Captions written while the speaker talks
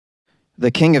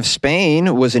The King of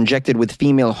Spain was injected with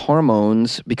female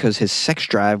hormones because his sex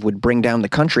drive would bring down the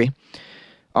country.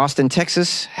 Austin,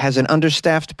 Texas has an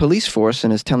understaffed police force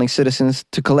and is telling citizens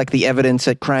to collect the evidence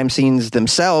at crime scenes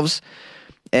themselves.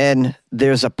 And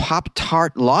there's a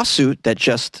Pop-Tart lawsuit that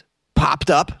just popped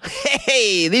up.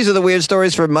 Hey, these are the weird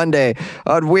stories for Monday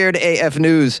on Weird AF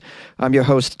News. I'm your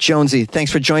host, Jonesy.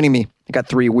 Thanks for joining me. I got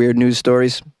 3 weird news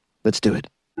stories. Let's do it.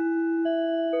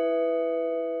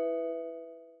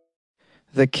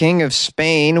 The King of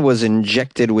Spain was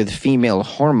injected with female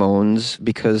hormones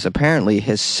because apparently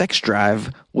his sex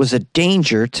drive was a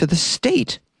danger to the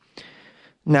state.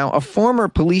 Now, a former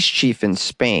police chief in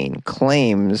Spain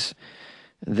claims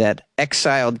that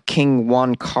exiled King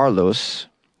Juan Carlos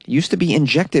used to be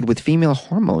injected with female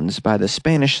hormones by the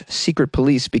Spanish secret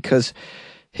police because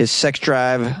his sex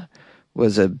drive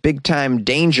was a big-time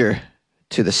danger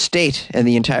to the state and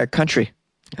the entire country.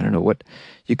 I don't know what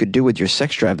you could do with your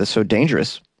sex drive that's so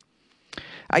dangerous.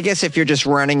 I guess if you're just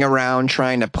running around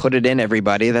trying to put it in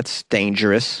everybody, that's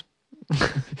dangerous.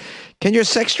 Can your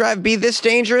sex drive be this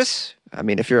dangerous? I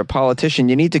mean, if you're a politician,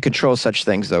 you need to control such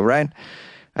things, though, right?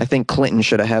 I think Clinton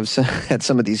should have had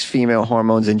some of these female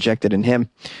hormones injected in him.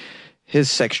 His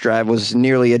sex drive was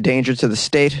nearly a danger to the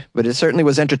state, but it certainly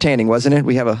was entertaining, wasn't it?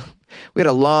 We had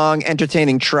a long,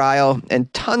 entertaining trial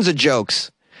and tons of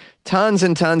jokes. Tons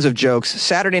and tons of jokes.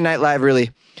 Saturday Night Live really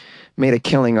made a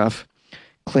killing off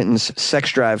Clinton's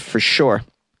sex drive for sure.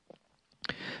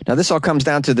 Now, this all comes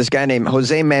down to this guy named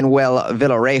Jose Manuel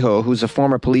Villarejo, who's a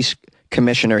former police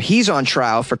commissioner. He's on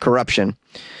trial for corruption,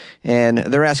 and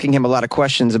they're asking him a lot of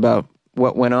questions about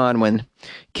what went on when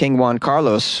King Juan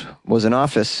Carlos was in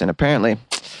office, and apparently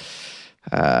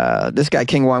this guy,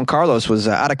 King Juan Carlos, was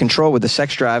out of control with the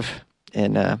sex drive.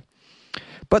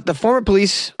 But the former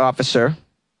police officer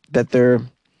that they're,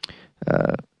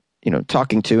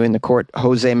 talking to in the court,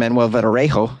 Jose Manuel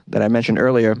Villarejo, that I mentioned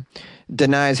earlier,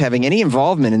 denies having any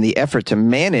involvement in the effort to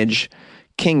manage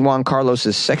King Juan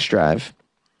Carlos's sex drive.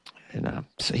 And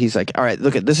so he's like, all right,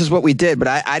 look, this is what we did, but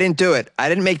I didn't do it. I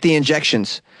didn't make the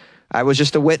injections. I was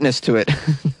just a witness to it.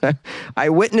 I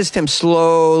witnessed him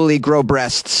slowly grow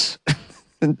breasts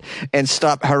and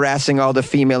stop harassing all the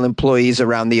female employees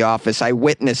around the office. I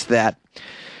witnessed that.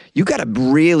 You got to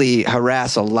really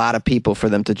harass a lot of people for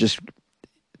them to just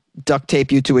duct tape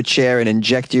you to a chair and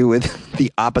inject you with the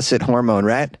opposite hormone,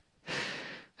 right?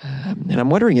 And I'm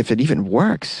wondering if it even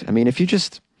works. I mean, if you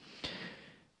just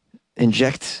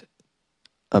inject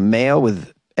a male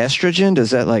with estrogen,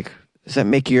 does that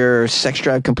make your sex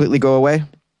drive completely go away?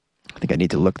 I think I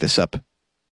need to look this up.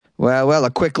 Well, a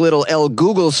quick little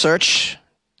Google search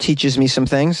teaches me some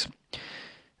things.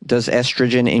 Does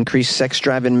estrogen increase sex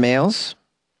drive in males?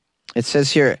 It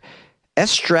says here,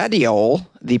 estradiol,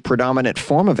 the predominant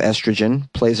form of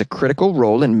estrogen, plays a critical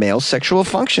role in male sexual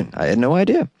function. I had no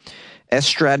idea.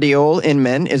 Estradiol in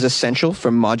men is essential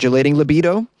for modulating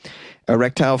libido,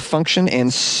 erectile function,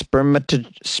 and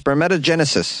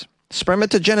spermatogenesis.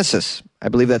 Spermatogenesis. I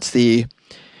believe that's the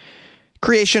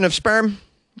creation of sperm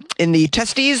in the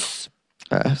testes.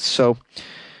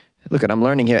 Look, I'm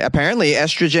learning here. Apparently,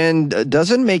 estrogen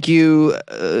doesn't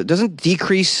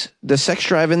decrease the sex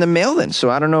drive in the male then. So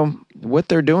I don't know what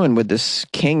they're doing with this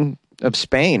King of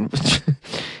Spain.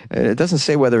 It doesn't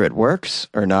say whether it works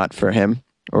or not for him,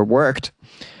 or worked.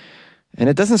 And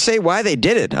it doesn't say why they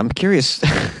did it. I'm curious.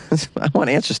 I want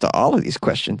answers to all of these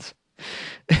questions.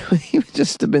 He would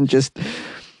just have been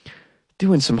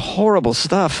doing some horrible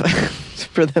stuff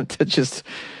for them to just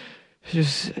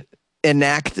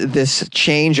enact this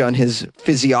change on his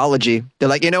physiology. They're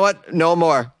like, you know what? No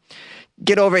more.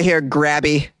 Get over here,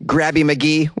 Grabby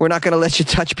McGee. We're not going to let you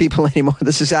touch people anymore.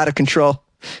 This is out of control.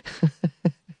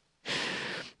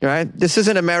 All right? This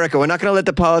isn't America. We're not going to let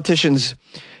the politicians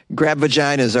grab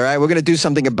vaginas, all right? We're going to do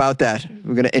something about that.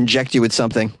 We're going to inject you with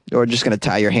something, or just going to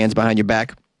tie your hands behind your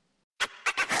back.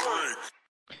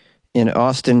 In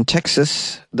Austin,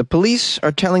 Texas, the police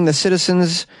are telling the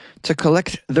citizens to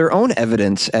collect their own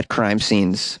evidence at crime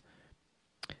scenes.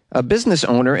 A business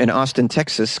owner in Austin,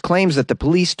 Texas, claims that the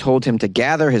police told him to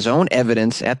gather his own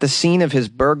evidence at the scene of his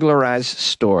burglarized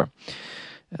store.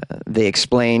 They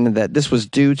explain that this was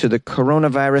due to the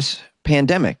coronavirus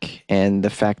pandemic and the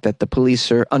fact that the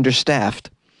police are understaffed.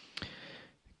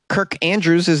 Kirk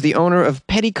Andrews is the owner of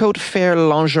Petticoat Fair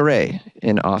Lingerie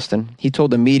in Austin. He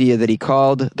told the media that he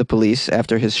called the police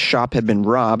after his shop had been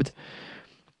robbed.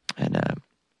 And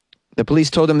the police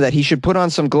told him that he should put on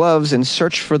some gloves and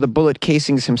search for the bullet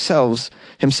casings himself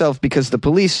because the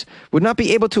police would not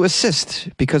be able to assist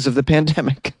because of the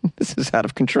pandemic. This is out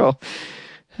of control.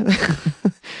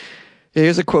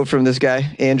 Here's a quote from this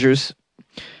guy, Andrews.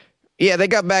 Yeah, they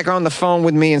got back on the phone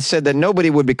with me and said that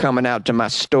nobody would be coming out to my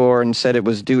store and said it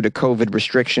was due to COVID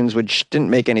restrictions, which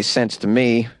didn't make any sense to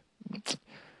me.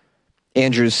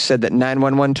 Andrews said that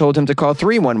 911 told him to call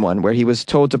 311, where he was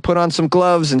told to put on some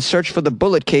gloves and search for the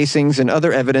bullet casings and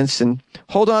other evidence and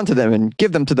hold on to them and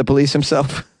give them to the police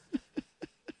himself.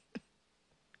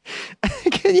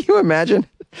 Can you imagine?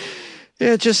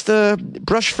 Yeah, just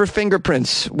brush for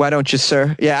fingerprints. Why don't you,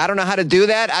 sir? Yeah, I don't know how to do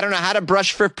that. I don't know how to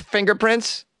brush for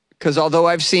fingerprints because although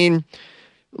I've seen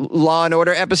Law and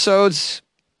Order episodes,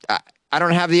 I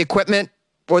don't have the equipment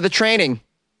or the training.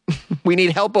 We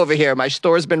need help over here. My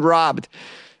store's been robbed.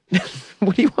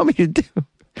 What do you want me to do?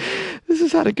 This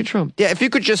is out of control. Yeah, if you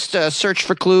could just search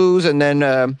for clues and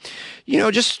then,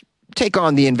 just take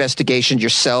on the investigation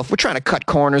yourself. We're trying to cut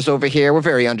corners over here. We're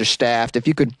very understaffed. If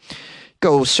you could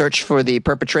go search for the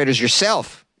perpetrators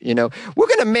yourself, we're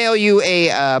going to mail you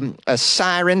a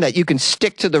siren that you can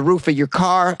stick to the roof of your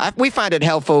car. We find it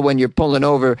helpful when you're pulling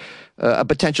over a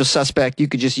potential suspect. You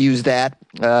could just use that.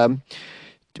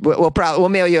 We'll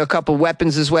mail you a couple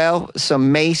weapons as well,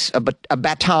 some mace, a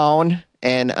baton,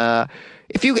 and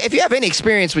if you have any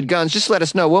experience with guns, just let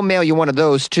us know. We'll mail you one of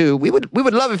those too. We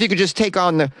would love if you could just take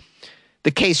on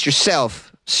the case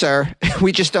yourself, sir.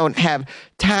 We just don't have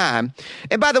time.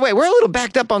 And by the way, we're a little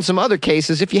backed up on some other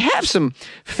cases. If you have some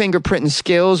fingerprinting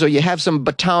skills or you have some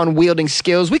baton wielding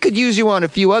skills, we could use you on a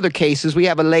few other cases. We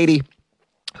have a lady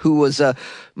who was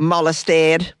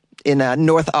molested in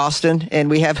North Austin, and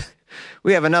we have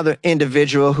another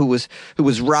individual who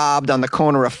was robbed on the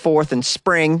corner of 4th and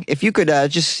Spring. If you could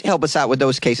just help us out with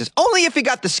those cases. Only if you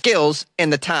got the skills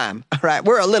and the time. All right,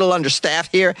 we're a little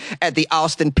understaffed here at the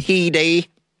Austin PD.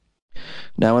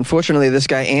 Now, unfortunately, this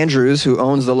guy Andrews, who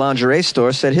owns the lingerie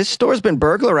store, said his store's been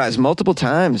burglarized multiple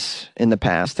times in the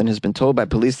past and has been told by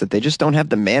police that they just don't have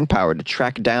the manpower to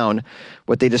track down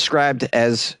what they described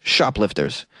as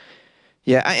shoplifters.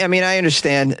 Yeah, I mean, I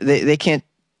understand. They can't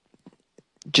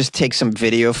just take some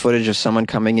video footage of someone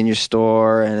coming in your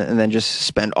store and then just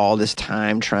spend all this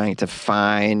time trying to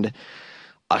find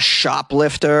a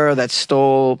shoplifter that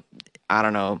stole, I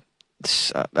don't know,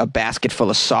 a basket full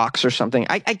of socks or something.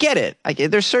 I get it.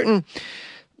 There's certain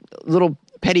little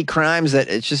petty crimes that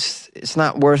it's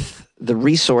not worth the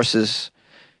resources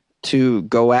to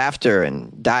go after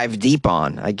and dive deep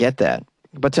on. I get that.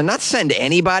 But to not send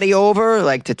anybody over,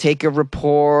 like to take a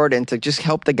report and to just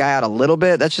help the guy out a little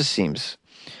bit, that just seems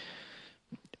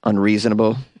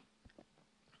unreasonable.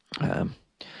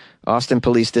 Austin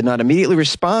police did not immediately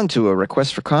respond to a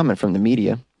request for comment from the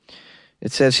media.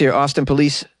 It says here, Austin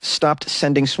police stopped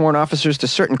sending sworn officers to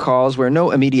certain calls where no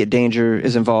immediate danger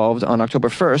is involved on October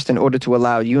 1st in order to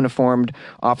allow uniformed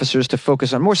officers to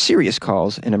focus on more serious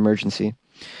calls in emergency.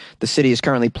 The city is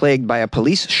currently plagued by a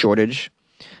police shortage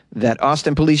that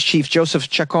Austin Police Chief Joseph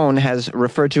Chacon has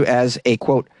referred to as a,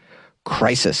 quote,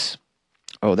 crisis.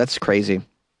 Oh, that's crazy.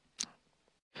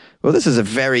 Well, this is a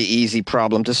very easy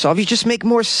problem to solve. You just make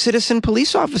more citizen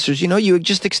police officers. You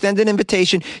just extend an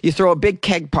invitation. You throw a big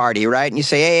keg party, right? And you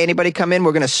say, hey, anybody come in?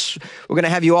 We're gonna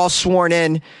have you all sworn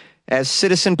in as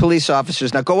citizen police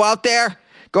officers. Now go out there.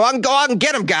 Go out and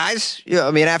get them, guys.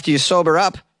 After you sober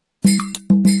up.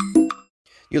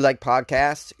 You like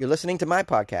podcasts? You're listening to my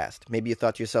podcast. Maybe you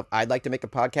thought to yourself, I'd like to make a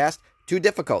podcast. Too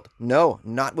difficult. No,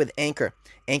 not with Anchor.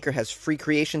 Anchor has free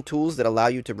creation tools that allow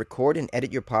you to record and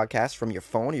edit your podcast from your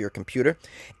phone or your computer.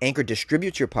 Anchor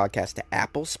distributes your podcast to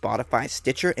Apple, Spotify,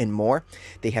 Stitcher, and more.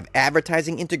 They have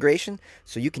advertising integration,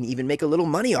 so you can even make a little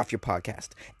money off your podcast.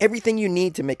 Everything you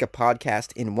need to make a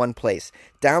podcast in one place.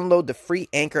 Download the free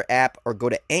Anchor app or go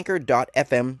to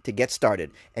anchor.fm to get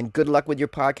started. And good luck with your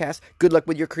podcast. Good luck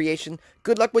with your creation.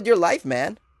 Good luck with your life,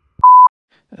 man.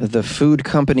 The food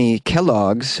company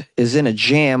Kellogg's is in a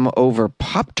jam over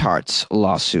Pop-Tarts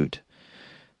lawsuit.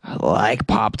 I like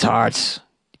Pop-Tarts.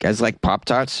 You guys like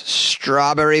Pop-Tarts?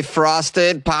 Strawberry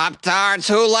frosted Pop-Tarts.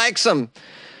 Who likes them?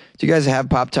 Do you guys have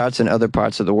Pop-Tarts in other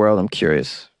parts of the world? I'm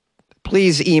curious.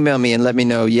 Please email me and let me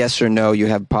know yes or no you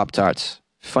have Pop-Tarts.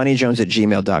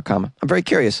 funnyjones@gmail.com. I'm very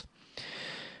curious.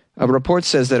 A report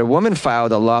says that a woman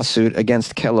filed a lawsuit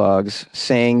against Kellogg's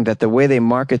saying that the way they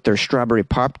market their strawberry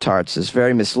Pop-Tarts is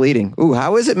very misleading. Ooh,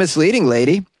 how is it misleading,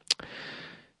 lady?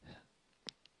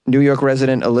 New York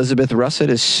resident Elizabeth Russett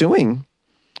is suing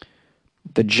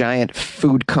the giant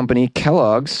food company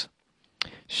Kellogg's.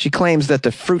 She claims that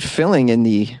the fruit filling in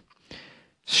the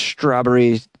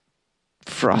strawberry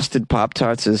frosted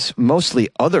Pop-Tarts is mostly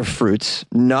other fruits,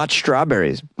 not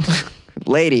strawberries.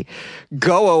 Lady,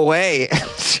 go away.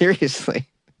 Seriously.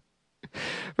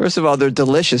 First of all, they're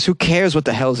delicious. Who cares what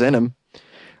the hell's in them?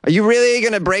 Are you really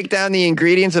going to break down the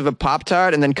ingredients of a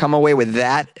Pop-Tart and then come away with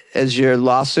that as your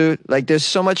lawsuit? Like, there's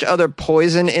so much other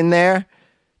poison in there.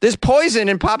 There's poison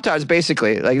in Pop-Tarts,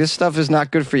 basically. Like, this stuff is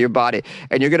not good for your body.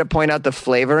 And you're going to point out the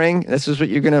flavoring? This is what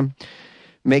you're going to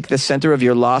make the center of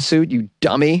your lawsuit, you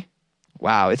dummy?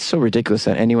 Wow, it's so ridiculous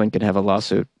that anyone can have a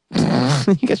lawsuit.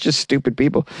 You guys just stupid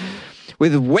people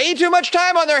with way too much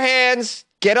time on their hands.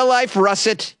 Get a life,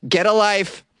 Russet. Get a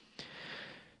life.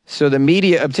 So the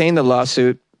media obtained the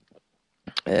lawsuit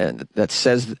that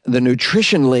says the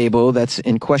nutrition label that's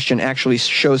in question actually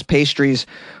shows pastries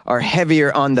are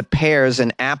heavier on the pears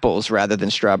and apples rather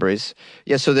than strawberries.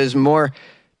 Yeah, so there's more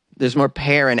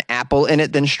pear and apple in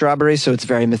it than strawberries, so it's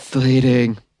very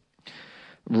misleading.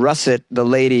 Russet, the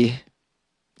lady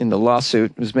in the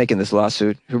lawsuit, who's making this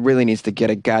lawsuit, who really needs to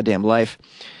get a goddamn life,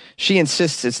 she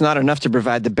insists it's not enough to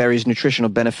provide the berry's nutritional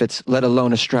benefits, let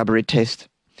alone a strawberry taste.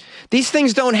 These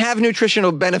things don't have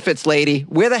nutritional benefits, lady.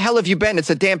 Where the hell have you been? It's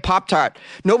a damn Pop-Tart.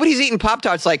 Nobody's eating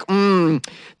Pop-Tarts like,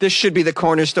 this should be the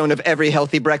cornerstone of every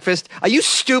healthy breakfast. Are you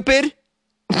stupid?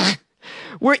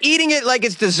 We're eating it like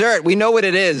it's dessert. We know what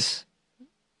it is.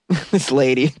 This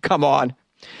lady, come on.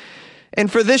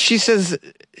 And for this, she says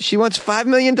she wants $5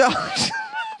 million.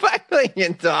 $5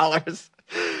 million.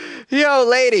 Yo,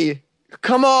 lady,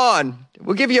 come on.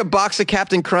 We'll give you a box of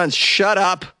Captain Crunch. Shut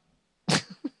up.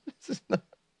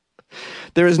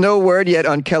 There is no word yet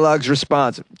on Kellogg's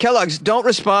response. Kellogg's, don't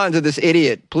respond to this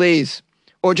idiot, please.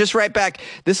 Or just write back,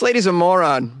 this lady's a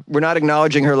moron. We're not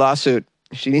acknowledging her lawsuit.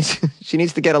 She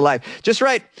needs to get a life. Just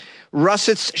write,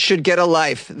 Russets should get a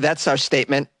life. That's our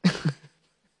statement.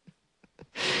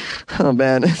 Oh,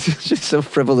 man, it's just so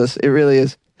frivolous. It really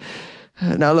is.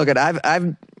 Now, look,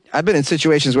 I've been in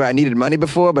situations where I needed money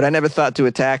before, but I never thought to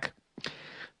attack,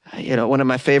 one of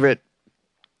my favorite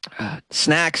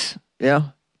snacks,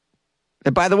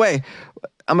 And by the way,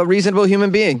 I'm a reasonable human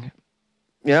being,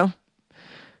 I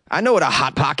know what a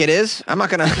Hot Pocket is. I'm not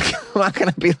gonna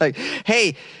be like,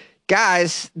 hey,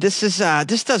 guys, this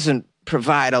doesn't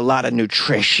provide a lot of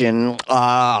nutrition.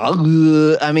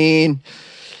 I mean,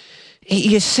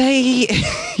 you say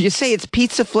it's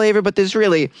pizza flavor, but there's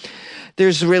really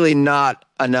not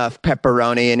enough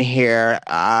pepperoni in here.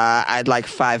 I'd like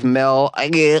 5 mil.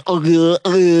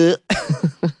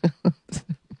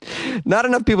 Not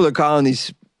enough people are calling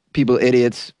these people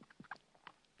idiots.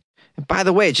 And by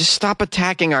the way, just stop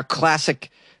attacking our classic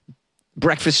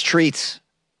breakfast treats.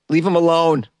 Leave them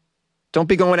alone. Don't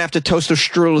be going after toaster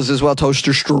strudels as well.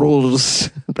 Toaster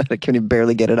strudels. I can't even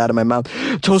barely get it out of my mouth.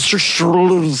 Toaster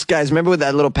strudels. Guys, remember with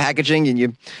that little packaging and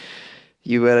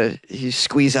you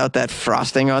squeeze out that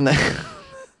frosting on that?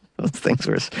 Those things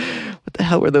were, what the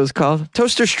hell were those called?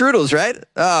 Toaster strudels, right?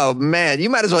 Oh, man, you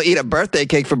might as well eat a birthday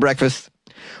cake for breakfast.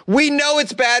 We know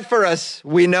it's bad for us.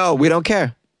 We know. We don't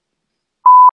care.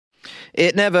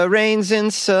 It never rains in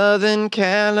Southern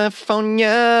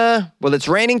California. Well, it's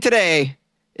raining today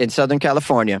in Southern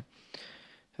California.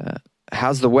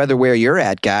 How's the weather where you're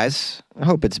at, guys? I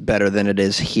hope it's better than it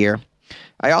is here.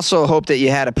 I also hope that you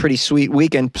had a pretty sweet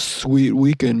weekend. Sweet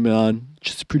weekend, man.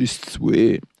 Just pretty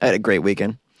sweet. I had a great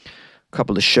weekend. A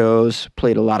couple of shows.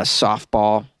 Played a lot of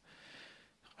softball.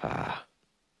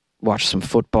 Watched some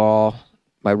football.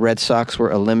 My Red Sox were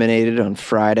eliminated on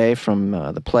Friday from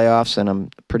the playoffs, and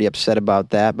I'm pretty upset about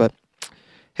that. But,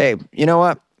 hey, you know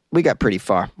what? We got pretty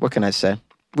far. What can I say?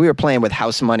 We were playing with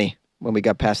house money when we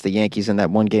got past the Yankees in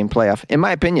that one-game playoff, in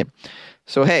my opinion.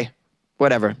 So, hey,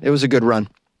 whatever. It was a good run.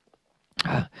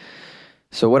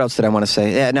 So what else did I want to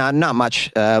say? Yeah, no, not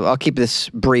much. I'll keep this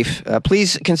brief.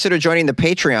 Please consider joining the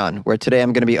Patreon, where today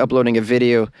I'm going to be uploading a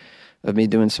video of me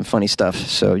doing some funny stuff.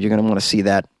 So you're going to want to see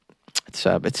that.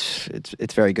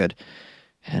 It's very good.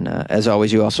 And as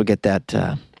always, you also get that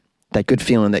good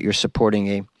feeling that you're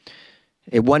supporting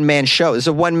a one-man show. This is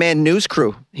a one-man news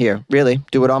crew here, really.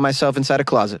 Do it all myself inside a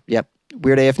closet. Yep.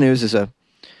 Weird AF News is a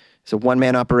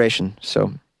one-man operation.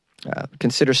 So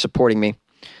consider supporting me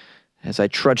as I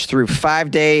trudge through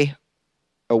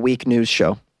 5-day-a-week news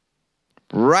show.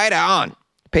 Right on.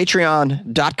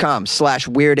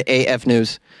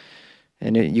 Patreon.com/WeirdAFNews.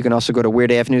 And you can also go to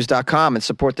WeirdAFNews.com and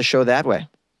support the show that way.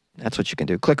 That's what you can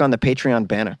do. Click on the Patreon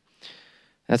banner.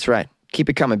 That's right. Keep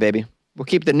it coming, baby. We'll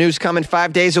keep the news coming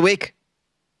 5 days a week.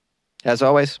 As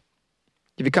always,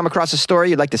 if you come across a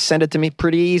story, you'd like to send it to me,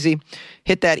 pretty easy.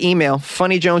 Hit that email,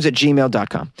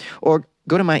 funnyjones@gmail.com. Or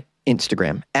go to my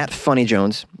Instagram,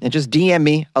 @funnyjones, and just DM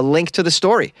me a link to the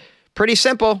story. Pretty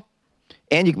simple.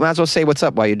 And you might as well say what's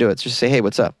up while you do it. Just say, hey,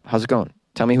 what's up? How's it going?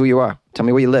 Tell me who you are. Tell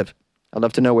me where you live. I'd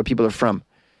love to know where people are from.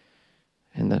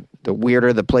 And the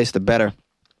weirder the place, the better.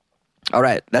 All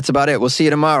right, that's about it. We'll see you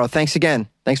tomorrow. Thanks again.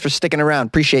 Thanks for sticking around.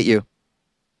 Appreciate you.